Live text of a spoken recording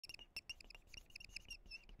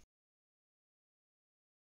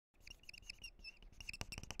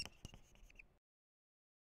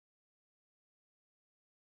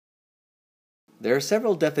There are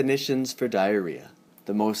several definitions for diarrhea.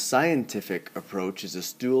 The most scientific approach is a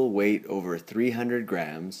stool weight over 300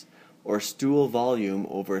 grams or stool volume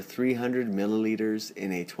over 300 milliliters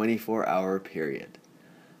in a 24-hour period.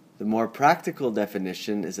 The more practical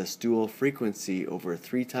definition is a stool frequency over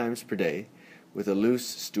 3 times per day with a loose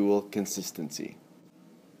stool consistency.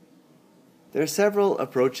 There are several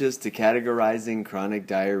approaches to categorizing chronic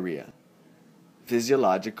diarrhea: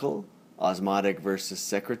 physiological, osmotic versus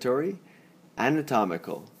secretory;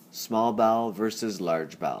 anatomical, small bowel versus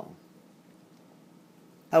large bowel.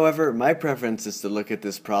 However, my preference is to look at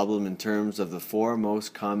this problem in terms of the 4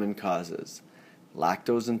 most common causes: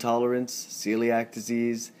 lactose intolerance, celiac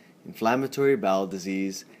disease, inflammatory bowel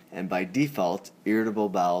disease, and by default, irritable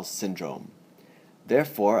bowel syndrome.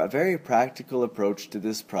 Therefore, a very practical approach to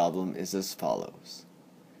this problem is as follows.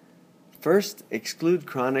 First, exclude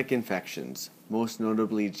chronic infections, most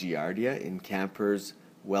notably Giardia in campers,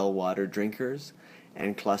 well water drinkers,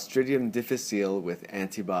 and Clostridium difficile with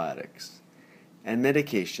antibiotics, and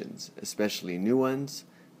medications, especially new ones,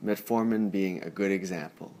 metformin being a good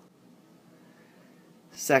example.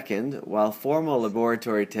 Second, while formal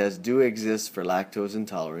laboratory tests do exist for lactose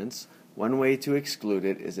intolerance, one way to exclude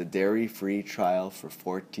it is a dairy-free trial for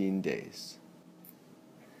 14 days.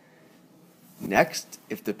 Next,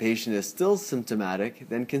 if the patient is still symptomatic,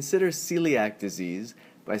 then consider celiac disease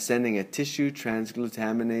by sending a tissue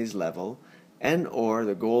transglutaminase level and/or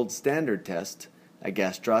the gold standard test, a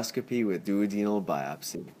gastroscopy with duodenal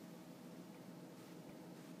biopsy.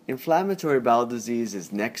 Inflammatory bowel disease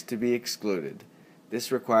is next to be excluded.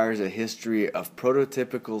 This requires a history of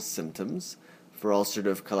prototypical symptoms, for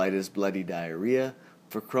ulcerative colitis, bloody diarrhea;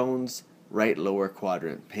 for Crohn's, right lower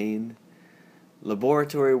quadrant pain;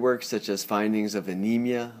 laboratory work such as findings of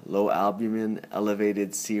anemia, low albumin,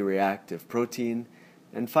 elevated C-reactive protein;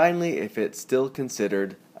 and finally, if it's still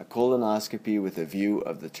considered, a colonoscopy with a view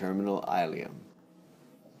of the terminal ileum.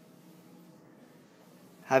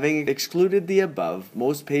 Having excluded the above,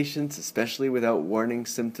 most patients, especially without warning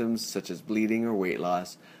symptoms such as bleeding or weight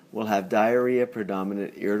loss, will have diarrhea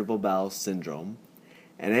predominant irritable bowel syndrome,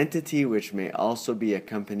 an entity which may also be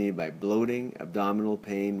accompanied by bloating, abdominal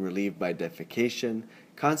pain relieved by defecation,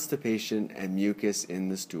 constipation, and mucus in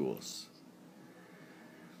the stools.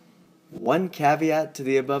 One caveat to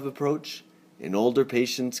the above approach: in older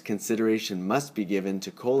patients, consideration must be given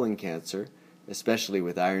to colon cancer, especially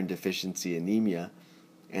with iron deficiency anemia,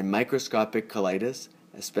 and microscopic colitis,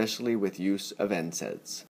 especially with use of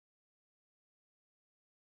NSAIDs.